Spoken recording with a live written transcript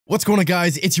What's going on,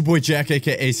 guys? It's your boy Jack,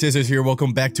 aka Scissors here.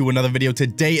 Welcome back to another video.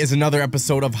 Today is another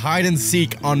episode of Hide and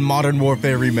Seek on Modern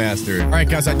Warfare Remastered. Alright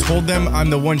guys, I told them I'm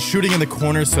the one shooting in the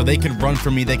corner so they can run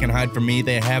from me, they can hide from me.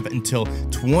 They have until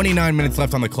 29 minutes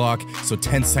left on the clock, so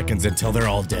 10 seconds until they're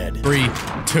all dead. 3,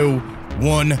 2,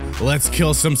 1, let's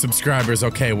kill some subscribers.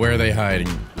 Okay, where are they hiding?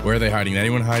 Where are they hiding? Did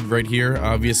anyone hide right here?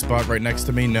 Obvious spot right next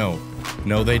to me? No.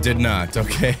 No, they did not.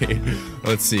 Okay,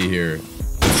 let's see here.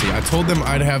 I told them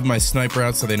I'd have my sniper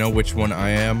out so they know which one I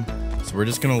am. So we're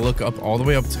just gonna look up all the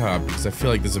way up top because I feel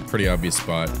like this is a pretty obvious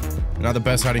spot. Not the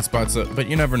best hiding spots, but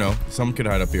you never know. Some could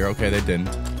hide up here. Okay, they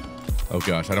didn't. Oh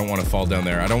gosh, I don't want to fall down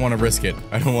there. I don't want to risk it.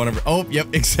 I don't want to. Oh,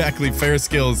 yep, exactly. Fair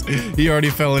skills. He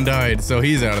already fell and died, so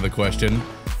he's out of the question.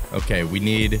 Okay,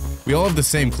 we all have the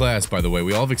same class, by the way.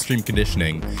 We all have extreme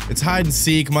conditioning. It's hide and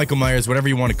seek, Michael Myers, whatever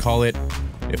you want to call it.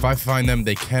 If I find them,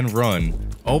 they can run.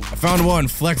 Oh, I found one.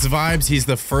 Flex Vibes. He's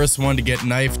the first one to get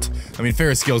knifed. I mean,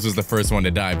 Fair Skills was the first one to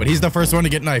die, but he's the first one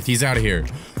to get knifed. He's out of here.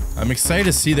 I'm excited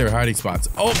to see their hiding spots.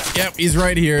 Oh, yep, he's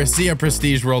right here. See ya,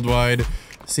 Prestige Worldwide.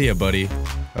 See ya, buddy.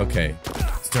 Okay,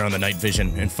 let's turn on the night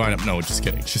vision and find him. No, just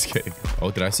kidding. Just kidding. Oh,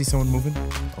 did I see someone moving?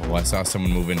 Oh, I saw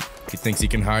someone moving. He thinks he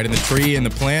can hide in the tree, in the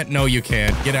plant. No, you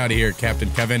can't. Get out of here, Captain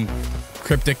Kevin.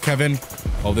 Cryptic Kevin.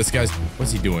 Oh, this guy's...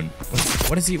 What's he doing?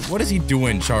 What is he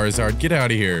doing, Charizard? Get out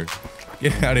of here.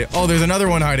 Get out of here. Oh, there's another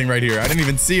one hiding right here. I didn't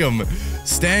even see him.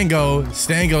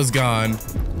 Stango's gone.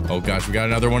 Oh gosh, we got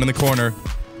another one in the corner.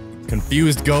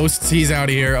 Confused Ghosts, he's out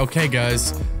of here. Okay,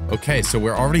 guys. Okay, so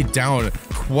we're already down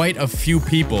quite a few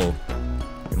people.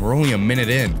 And we're only a minute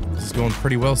in. This is going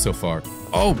pretty well so far.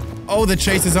 Oh, the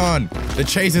chase is on. The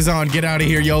chase is on. Get out of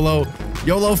here, YOLO.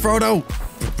 YOLO, Frodo.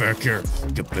 Get back here.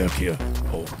 Get back here.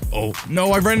 Oh,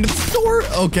 no, I ran into the door.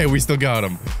 Okay, we still got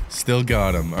him. Still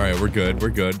got him. All right, we're good. We're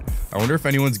good. I wonder if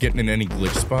anyone's getting in any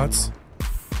glitch spots.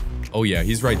 Oh, yeah,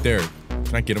 he's right there.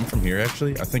 Can I get him from here,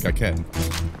 actually? I think I can.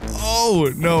 Oh,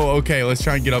 no. Okay, let's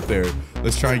try and get up there.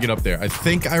 Let's try and get up there. I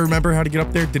think I remember how to get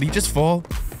up there. Did he just fall?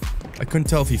 I couldn't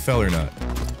tell if he fell or not.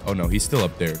 Oh, no, he's still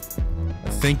up there. I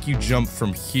think you jump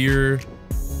from here.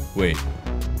 Wait.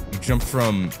 You jump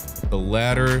from the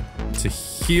ladder to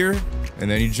here, and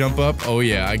then you jump up. Oh,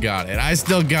 yeah, I got it. I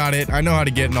still got it. I know how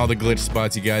to get in all the glitch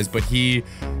spots, you guys, but he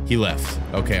left.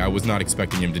 Okay, I was not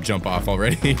expecting him to jump off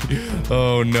already.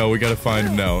 Oh, no, we gotta find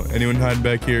him now. Anyone hiding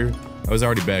back here? I was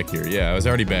already back here. Yeah, I was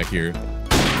already back here.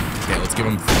 Okay, let's give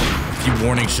him a few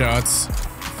warning shots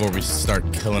before we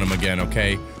start killing him again,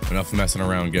 okay? Enough messing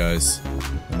around, guys.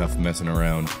 Enough messing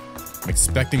around. I'm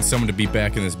expecting someone to be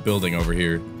back in this building over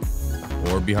here.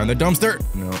 Or behind the dumpster.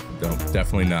 No,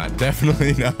 definitely not.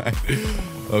 Definitely not.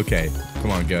 Okay,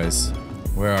 come on, guys.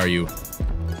 Where are you?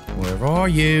 Where are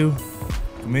you?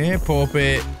 Come here,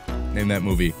 puppet. Name that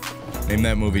movie. Name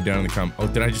that movie down in the comments. Oh,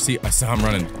 did I just see? I saw him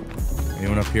running.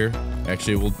 Anyone up here?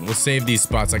 Actually, we'll save these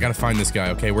spots. I gotta find this guy.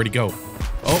 Okay, where'd he go?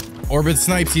 Oh, Orbit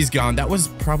Snipes, he's gone. That was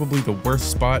probably the worst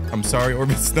spot. I'm sorry,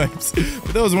 Orbit Snipes.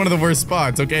 But that was one of the worst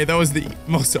spots, okay? That was the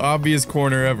most obvious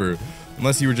corner ever.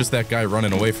 Unless you were just that guy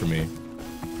running away from me.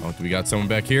 Oh, do we got someone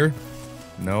back here?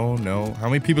 No, no. How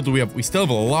many people do we have? We still have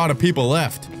a lot of people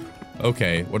left.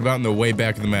 Okay, what about in the way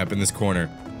back of the map in this corner?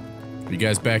 Are you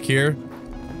guys back here?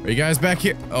 Are you guys back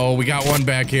here? Oh, we got one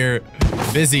back here.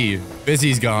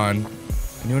 Busy's gone.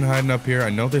 Anyone hiding up here? I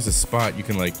know there's a spot you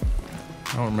can, like...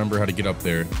 I don't remember how to get up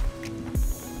there.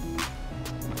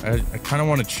 I kind of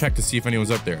want to check to see if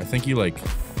anyone's up there. I think you, like...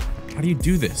 How do you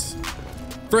do this?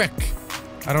 Frick!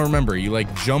 I don't remember. You,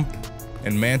 like, jump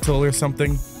and mantle or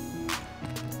something?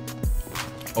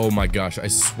 Oh my gosh, I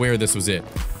swear this was it.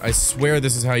 I swear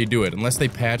this is how you do it. Unless they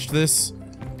patched this.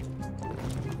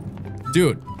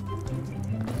 Dude.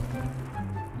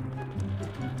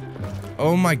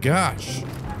 Oh my gosh.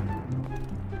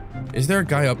 Is there a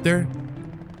guy up there?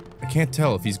 I can't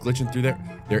tell if he's glitching through there.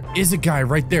 There is a guy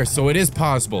right there, so it is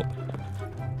possible.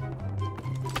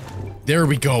 There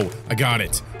we go. I got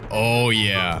it. Oh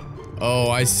yeah.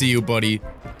 Oh, I see you, buddy.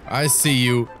 I see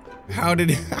you. How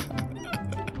did...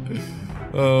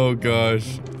 Oh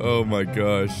gosh. Oh my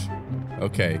gosh.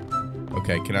 Okay.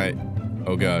 Okay, can I...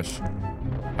 Oh gosh.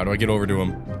 How do I get over to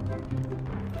him?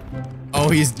 Oh,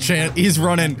 he's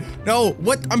running. No,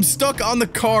 what? I'm stuck on the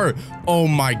car. Oh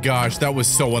my gosh, that was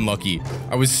so unlucky.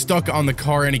 I was stuck on the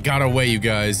car and he got away, you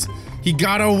guys. He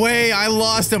got away. I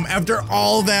lost him after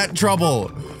all that trouble.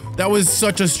 That was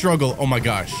such a struggle. Oh my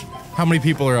gosh. How many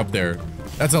people are up there?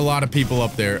 That's a lot of people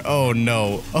up there. Oh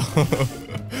no.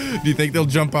 Do you think they'll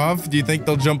jump off? Do you think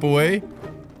they'll jump away?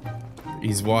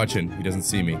 He's watching. He doesn't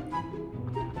see me.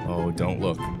 Oh, don't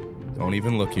look. Don't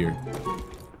even look here.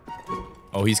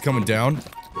 Oh, he's coming down.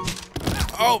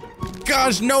 Oh,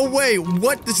 gosh, no way.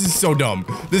 What? This is so dumb.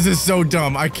 This is so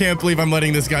dumb. I can't believe I'm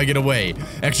letting this guy get away.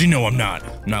 Actually, no, I'm not.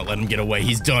 I'm not letting him get away.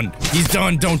 He's done. He's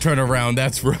done. Don't turn around.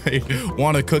 That's right.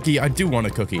 Want a cookie? I do want a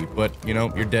cookie, but you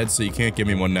know, you're dead, so you can't give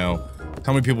me one now.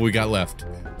 How many people we got left?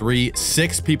 3,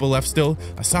 6 people left still.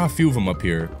 I saw a few of them up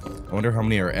here. I wonder how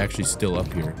many are actually still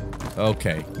up here.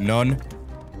 Okay, none.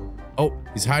 Oh,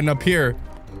 he's hiding up here.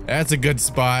 That's a good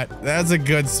spot. That's a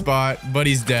good spot, but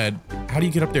he's dead. How do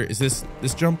you get up there? Is this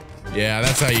jump? Yeah,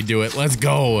 that's how you do it. Let's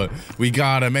go. We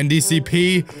got him.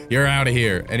 NDCP, you're out of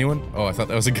here. Anyone? Oh, I thought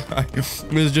that was a guy.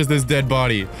 It was just this dead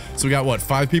body. So we got what,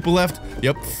 5 people left?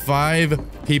 Yep,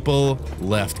 5 people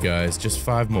left, guys. Just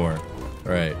 5 more.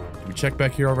 All right. Did we check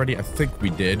back here already? I think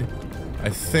we did. I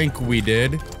think we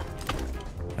did.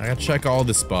 I gotta check all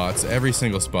the spots, every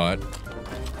single spot.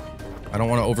 I don't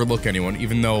want to overlook anyone,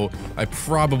 even though I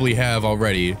probably have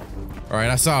already. All right,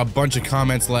 I saw a bunch of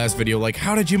comments last video like,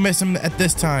 how did you miss him at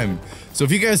this time? So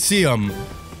if you guys see him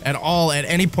at all, at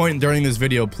any point during this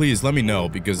video, please let me know,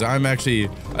 because I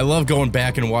love going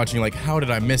back and watching like, how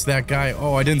did I miss that guy?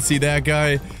 Oh, I didn't see that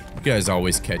guy. You guys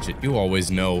always catch it. You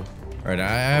always know. All right, I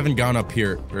haven't gone up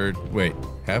here, or wait,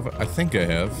 I think I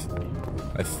have.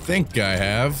 I think I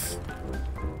have.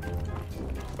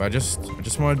 I just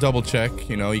want to double check.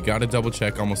 You know, you gotta double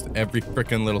check almost every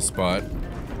freaking little spot.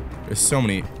 There's so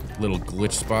many little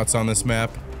glitch spots on this map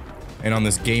and on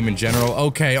this game in general.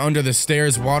 Okay, under the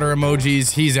stairs, water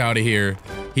emojis. He's out of here.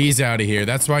 He's out of here.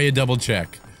 That's why you double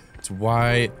check. It's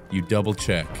why you double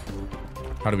check.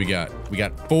 How do we got? We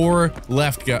got 4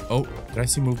 left. Oh, did I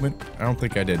see movement? I don't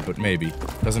think I did, but maybe.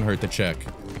 Doesn't hurt to check.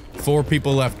 4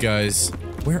 people left, guys.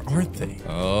 Where are they?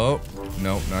 Oh,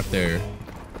 no, not there.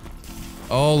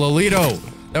 Oh, Lolito.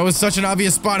 That was such an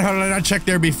obvious spot. How did I not check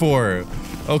there before?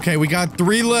 Okay, we got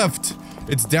 3 left.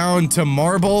 It's down to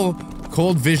Marble,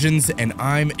 Cold Visions, and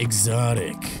I'm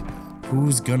Exotic.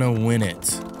 Who's gonna win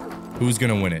it? Who's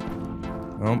gonna win it?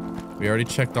 Oh, we already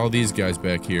checked all these guys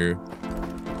back here.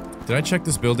 Did I check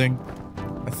this building?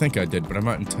 I think I did, but I'm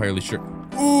not entirely sure.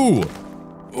 Ooh!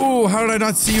 Ooh, how did I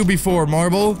not see you before,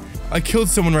 Marble? I killed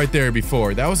someone right there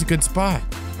before. That was a good spot.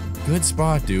 Good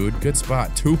spot, dude. Good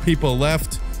spot. 2 people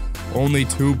left. Only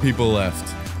 2 people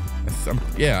left.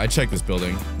 Yeah, I checked this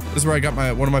building. This is where I got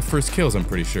one of my first kills, I'm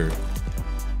pretty sure.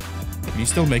 Can you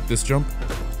still make this jump?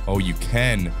 Oh, you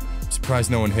can. I'm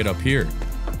surprised no one hit up here.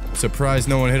 Surprised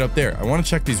no one hit up there. I want to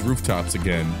check these rooftops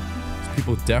again. These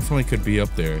people definitely could be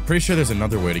up there. Pretty sure there's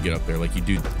another way to get up there. Like, you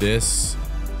do this,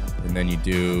 and then you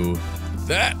do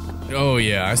that. Oh,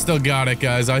 yeah. I still got it,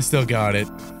 guys. I still got it.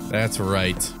 That's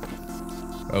right.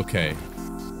 Okay.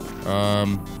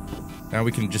 Now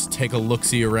we can just take a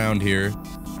look-see around here.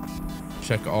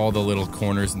 Check all the little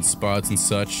corners and spots and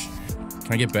such.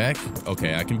 Can I get back?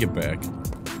 Okay, I can get back.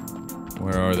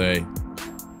 Where are they?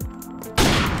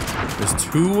 There's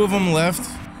 2 of them left.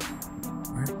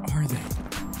 Where are they?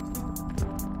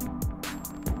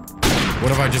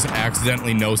 What if I just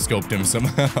accidentally no-scoped him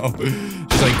somehow?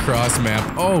 Just like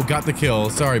cross-map. Oh, got the kill.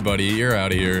 Sorry, buddy. You're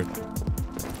out of here.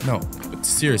 No.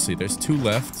 Seriously, there's 2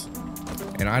 left,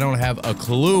 and I don't have a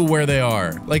clue where they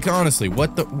are. Like, honestly,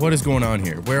 what is going on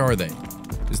here? Where are they?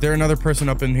 Is there another person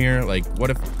up in here? Like,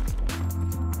 what if...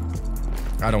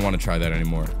 I don't want to try that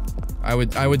anymore. I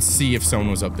would see if someone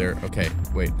was up there. Okay,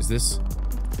 wait, is this...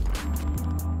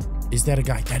 Is that a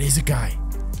guy? That is a guy.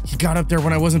 He got up there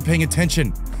when I wasn't paying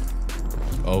attention.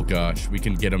 Oh, gosh, we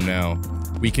can get him now.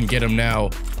 We can get him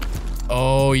now.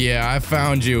 Oh, yeah, I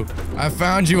found you. I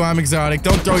found you, I'm Exotic.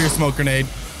 Don't throw your smoke grenade.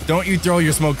 Don't you throw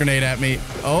your smoke grenade at me.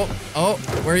 Oh,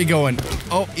 where are you going?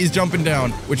 Oh, he's jumping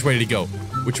down. Which way did he go?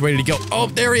 Which way did he go? Oh,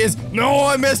 there he is. No,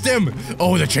 I missed him.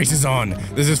 Oh, the chase is on.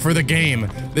 This is for the game.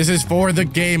 This is for the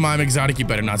game, I'm Exotic. You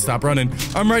better not stop running.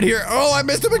 I'm right here. Oh, I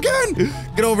missed him again.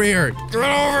 Get over here. Get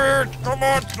over here. Come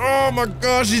on. Oh, my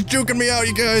gosh, he's juking me out,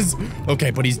 you guys.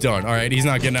 Okay, but he's done. All right, he's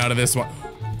not getting out of this one.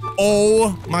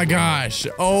 Oh my gosh.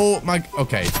 Oh my.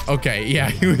 Okay. Yeah,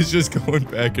 he was just going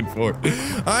back and forth.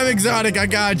 I'm Exotic. I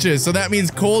got you. So that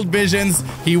means Cold Visions.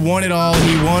 He won it all.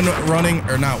 He won running.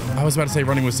 Or no, I was about to say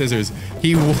running with scissors.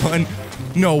 He won.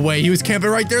 No way. He was camping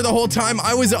right there the whole time.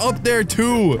 I was up there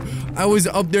too.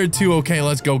 Okay,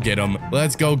 let's go get him.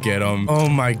 Let's go get him. Oh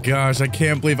my gosh. I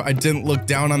can't believe I didn't look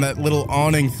down on that little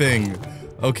awning thing.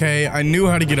 Okay, I knew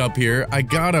how to get up here. I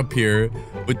got up here,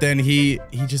 but then he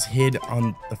just hid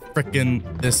on the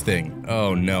frickin' this thing.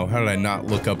 Oh no, how did I not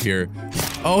look up here?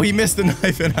 Oh, he missed the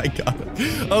knife and I got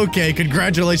it. Okay,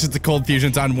 congratulations to Cold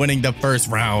Fusions on winning the first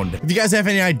round. If you guys have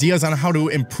any ideas on how to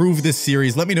improve this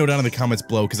series, let me know down in the comments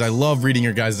below, because I love reading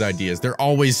your guys' ideas. They're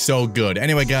always so good.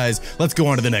 Anyway, guys, let's go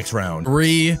on to the next round.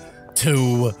 3,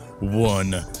 2,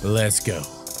 1, let's go.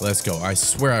 Let's go. I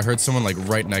swear I heard someone like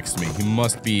right next to me. He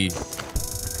must be...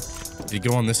 Did he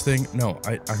go on this thing? No,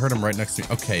 I heard him right next to me.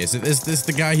 Okay, is this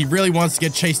the guy? He really wants to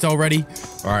get chased already?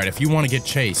 Alright, if you want to get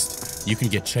chased, you can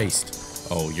get chased.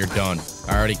 Oh, you're done.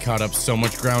 I already caught up so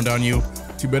much ground on you.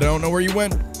 Too bad I don't know where you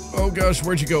went. Oh gosh,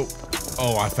 where'd you go?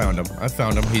 Oh, I found him. I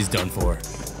found him. He's done for.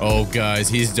 Oh, guys,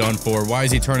 he's done for. Why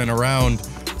is he turning around?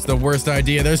 It's the worst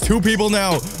idea. There's 2 people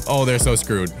now. Oh, they're so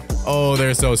screwed. Oh,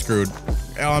 they're so screwed.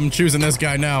 Oh, I'm choosing this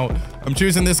guy now. I'm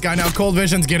choosing this guy now. Cold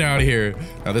Visions, get out of here.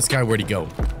 Now, this guy, where'd he go?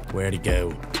 Where'd he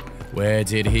go? Where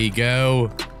did he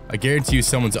go? I guarantee you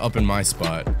someone's up in my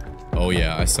spot. Oh,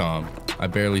 yeah, I saw him. I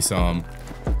barely saw him.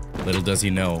 Little does he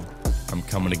know, I'm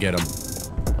coming to get him.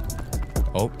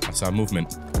 Oh, I saw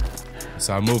movement. I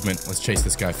saw movement. Let's chase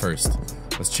this guy first.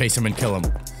 Let's chase him and kill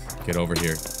him. Get over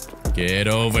here. Get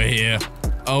over here.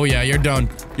 Oh yeah, you're done.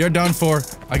 You're done for.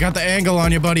 I got the angle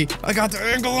on you, buddy. I got the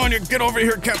angle on you. Get over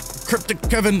here, Cryptic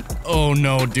Kevin. Oh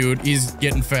no, dude. He's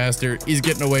getting faster. He's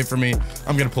getting away from me.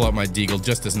 I'm gonna pull out my deagle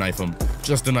just to knife him.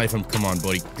 Just to knife him. Come on,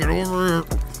 buddy. Get over here.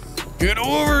 Get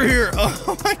over here.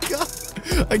 Oh my god.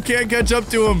 I can't catch up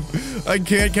to him. I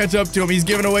can't catch up to him. He's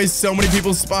giving away so many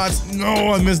people's spots.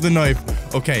 No, I missed the knife.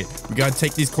 Okay, we gotta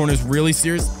take these corners really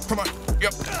serious. Come on.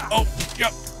 Yep. Oh,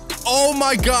 yep. Oh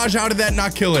my gosh, how did that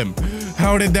not kill him?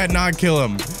 How did that not kill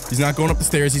him? He's not going up the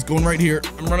stairs. He's going right here.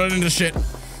 I'm running into shit.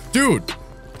 Dude.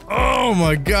 Oh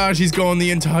my gosh, he's going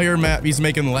the entire map. He's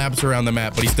making laps around the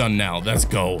map, but he's done now. Let's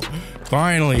go.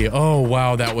 Finally. Oh,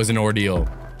 wow, that was an ordeal.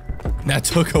 That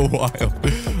took a while.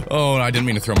 Oh, I didn't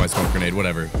mean to throw my smoke grenade.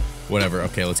 Whatever. Whatever.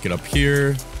 Okay, let's get up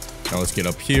here. Now let's get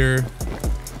up here.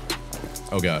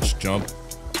 Oh gosh, jump.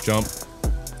 Jump.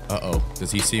 Uh-oh.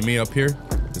 Does he see me up here?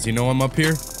 Does he know I'm up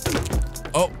here?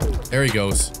 Oh, there he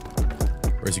goes.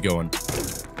 Where's he going?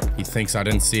 He thinks I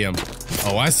didn't see him.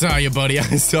 Oh, I saw you, buddy.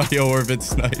 I saw you, Orbit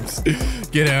Snipes.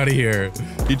 Get out of here.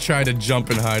 He tried to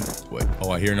jump and hide. Wait. Oh,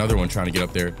 I hear another one trying to get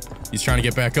up there. He's trying to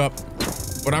get back up.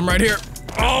 But I'm right here.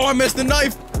 Oh, I missed the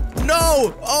knife.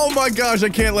 No. Oh my gosh, I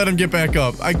can't let him get back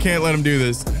up. I can't let him do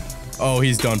this. Oh,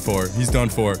 he's done for. He's done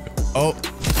for. Oh.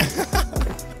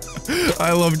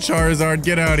 I love Charizard.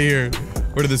 Get out of here.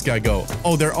 Where did this guy go?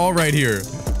 Oh, they're all right here.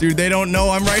 Dude, they don't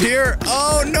know I'm right here.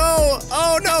 Oh, no.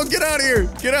 Oh, no. Get out of here.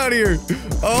 Get out of here.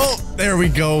 Oh, there we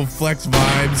go. Flex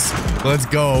vibes. Let's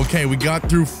go. Okay, we got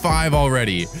through 5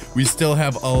 already. We still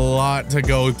have a lot to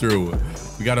go through.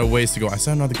 We got a ways to go. I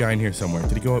saw another guy in here somewhere.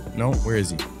 Did he go up? No. Where is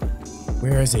he?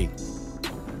 Where is he?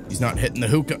 He's not hitting the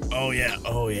hookah. Oh, yeah.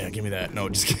 Oh, yeah. Give me that. No,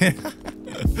 just kidding.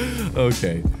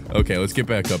 Okay. Okay, let's get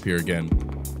back up here again.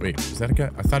 Wait, is that a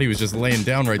guy? I thought he was just laying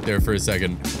down right there for a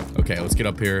second. Okay, let's get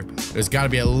up here. There's got to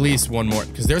be at least one more,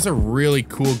 because there's a really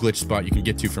cool glitch spot you can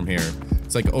get to from here.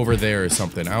 It's like over there or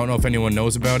something. I don't know if anyone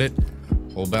knows about it.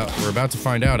 We're about to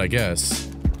find out, I guess.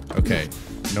 Okay,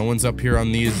 no one's up here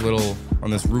on these little,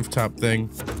 on this rooftop thing.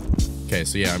 Okay,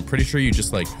 so yeah, I'm pretty sure you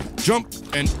just like jump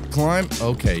and climb.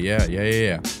 Okay,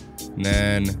 yeah. And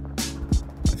then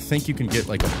I think you can get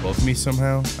like above me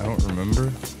somehow. I don't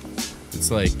remember.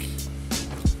 It's like,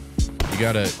 you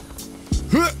gotta,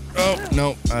 oh,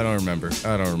 no, I don't remember.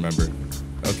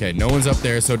 Okay, no one's up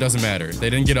there, so it doesn't matter. They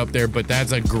didn't get up there, but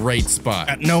that's a great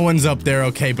spot. No one's up there,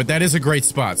 okay, but that is a great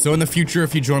spot. So in the future,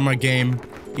 if you join my game,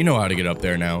 you know how to get up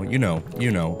there now. You know.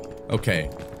 Okay.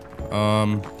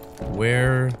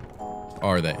 Where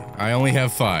are they? I only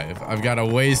have 5. I've got a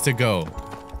ways to go.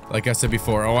 Like I said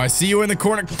before. Oh, I see you in the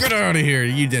corner. Get out of here.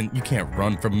 You can't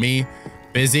run from me.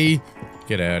 Busy.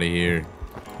 Get out of here.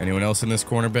 Anyone else in this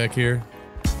corner back here?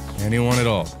 Anyone at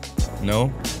all?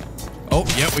 No? Oh,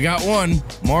 yep, we got one.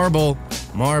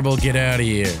 Marble, get out of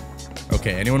here.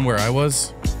 Okay, anyone where I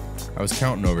was? I was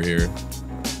counting over here.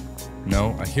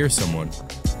 No, I hear someone.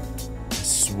 I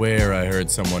swear I heard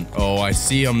someone. Oh, I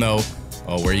see him though.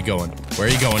 Oh, where are you going? Where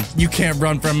are you going? You can't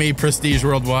run from me, Prestige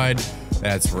Worldwide.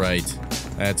 That's right.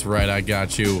 That's right, I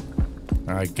got you.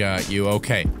 I got you.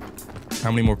 Okay.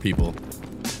 How many more people?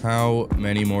 How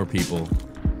many more people?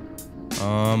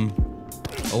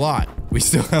 A lot. We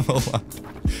still have a lot.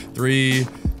 3,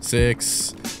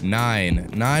 6, 9.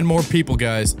 9 more people,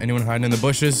 guys. Anyone hiding in the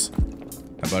bushes?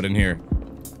 How about in here?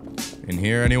 In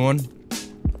here, anyone?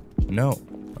 No.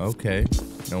 Okay.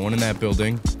 No one in that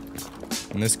building.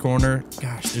 In this corner.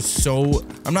 Gosh, there's so...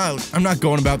 I'm not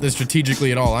going about this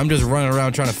strategically at all. I'm just running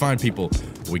around trying to find people.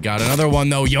 We got another one,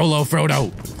 though. YOLO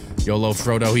Frodo. YOLO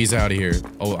Frodo, he's out of here.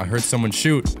 Oh, I heard someone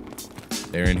shoot.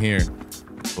 They're in here.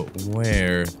 But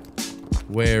where?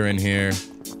 Where in here?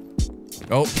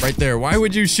 Oh, right there. Why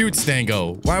would you shoot,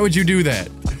 Stango? Why would you do that?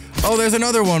 Oh, there's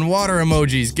another one. Water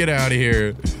emojis. Get out of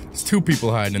here. There's 2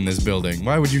 people hiding in this building.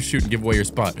 Why would you shoot and give away your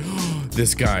spot?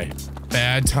 This guy.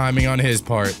 Bad timing on his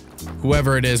part.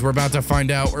 Whoever it is, we're about to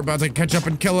find out. We're about to catch up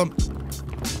and kill him.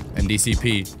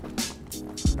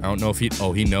 NDCP. I don't know if he...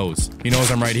 Oh, he knows. He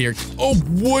knows I'm right here. Oh,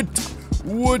 what?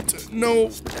 What? No.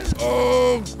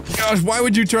 Oh, gosh. Why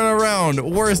would you turn around?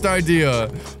 Worst idea.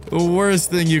 The worst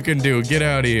thing you can do. Get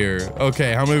out of here.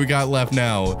 Okay, how many we got left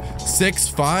now? 6?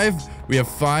 5? We have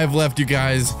 5 left, you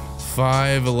guys.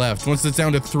 5 left. Once it's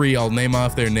down to 3, I'll name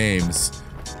off their names.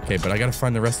 Okay, but I gotta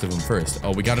find the rest of them first.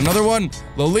 Oh, we got another one.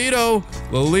 Lolito.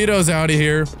 Lolito's out of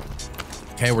here.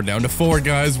 Okay, we're down to 4,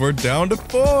 guys. We're down to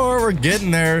 4. We're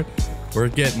getting there. We're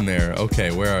getting there.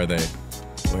 Okay, where are they?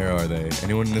 Where are they?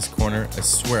 Anyone in this corner? I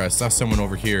swear I saw someone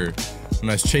over here when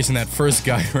I was chasing that first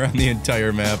guy around the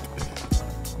entire map.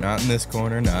 Not in this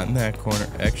corner, not in that corner.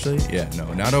 Actually, yeah,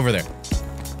 no, not over there.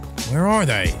 Where are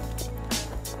they?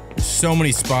 There's so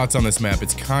many spots on this map.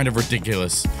 It's kind of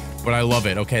ridiculous, but I love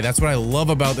it. Okay, that's what I love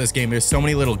about this game. There's so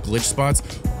many little glitch spots.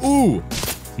 Ooh,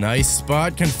 nice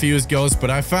spot. Confused Ghost, but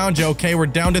I found you. Okay, we're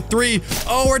down to 3.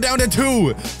 Oh, we're down to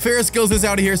 2. Ferris Skills is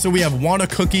out of here, so we have Want a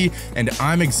Cookie and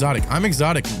I'm Exotic. I'm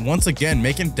Exotic once again,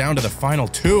 making it down to the final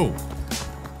 2.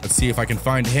 Let's see if I can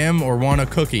find him or Want a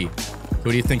Cookie.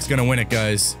 Who do you think's gonna win it,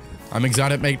 guys? I'm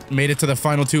Exotic made it to the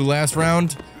final 2 last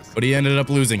round, but he ended up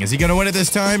losing. Is he gonna win it this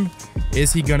time?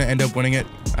 Is he gonna end up winning it?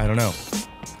 I don't know.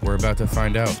 We're about to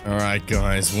find out. All right,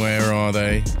 guys, where are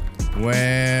they?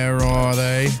 Where are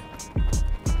they?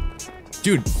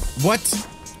 Dude, what?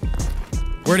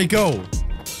 Where'd he go?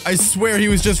 I swear he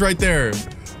was just right there.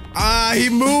 Ah, he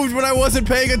moved when I wasn't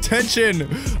paying attention.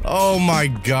 Oh my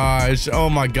gosh. Oh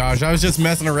my gosh. I was just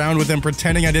messing around with him,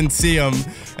 pretending I didn't see him.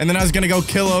 And then I was gonna go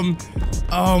kill him.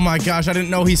 Oh my gosh, I didn't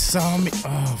know he saw me.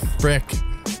 Oh, frick.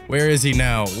 Where is he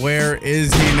now? Where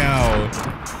is he now?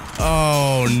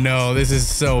 Oh no, this is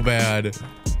so bad.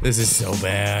 This is so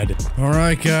bad. All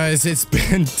right, guys, it's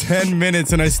been 10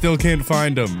 minutes and I still can't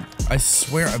find him. I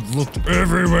swear I've looked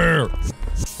everywhere.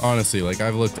 Honestly, like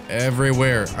I've looked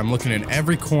everywhere. I'm looking in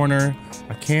every corner.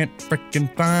 I can't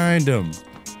frickin' find him.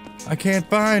 I can't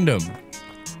find him.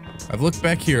 I've looked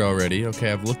back here already.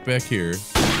 Okay, I've looked back here.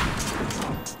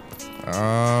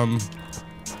 I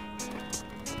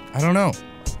don't know.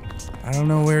 I don't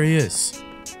know where he is.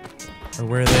 Or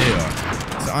where they are.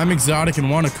 So I'm Exotic and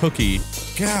Want a Cookie.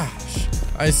 Gosh.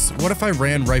 What if I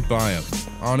ran right by him?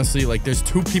 Honestly, like there's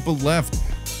 2 people left.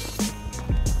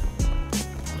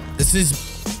 This is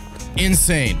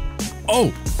insane.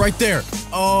 Oh, right there.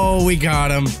 Oh, we got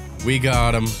him. We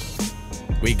got him.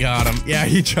 We got him. Yeah,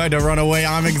 he tried to run away.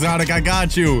 I'm Exotic. I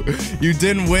got you. You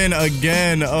didn't win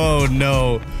again. Oh,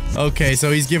 no. Okay,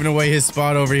 so he's giving away his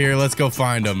spot over here. Let's go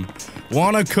find him.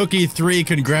 Want a Cookie 3.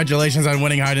 Congratulations on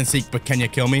winning hide and seek, but can you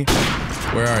kill me?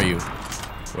 Where are you?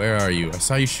 Where are you? I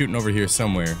saw you shooting over here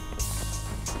somewhere.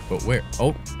 But where?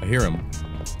 Oh, I hear him.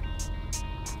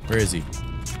 Where is he?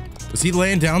 Was he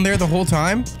laying down there the whole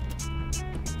time?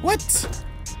 What?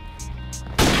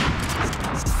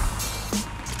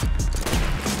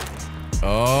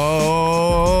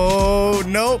 Oh,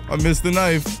 nope. I missed the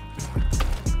knife.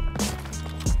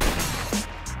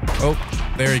 Oh,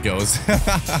 there he goes.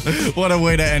 What a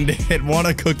way to end it. Want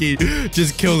a Cookie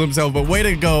just killed himself, but way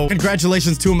to go.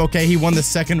 Congratulations to him, okay? He won the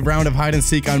 2nd round of hide and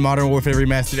seek on Modern Warfare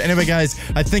Remastered. Anyway, guys,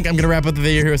 I think I'm gonna wrap up the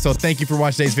video here, so thank you for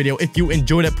watching today's video. If you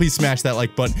enjoyed it, please smash that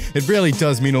like button. It really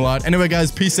does mean a lot. Anyway,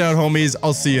 guys, peace out, homies.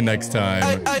 I'll see you next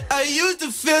time. I used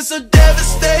to feel so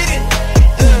devastated.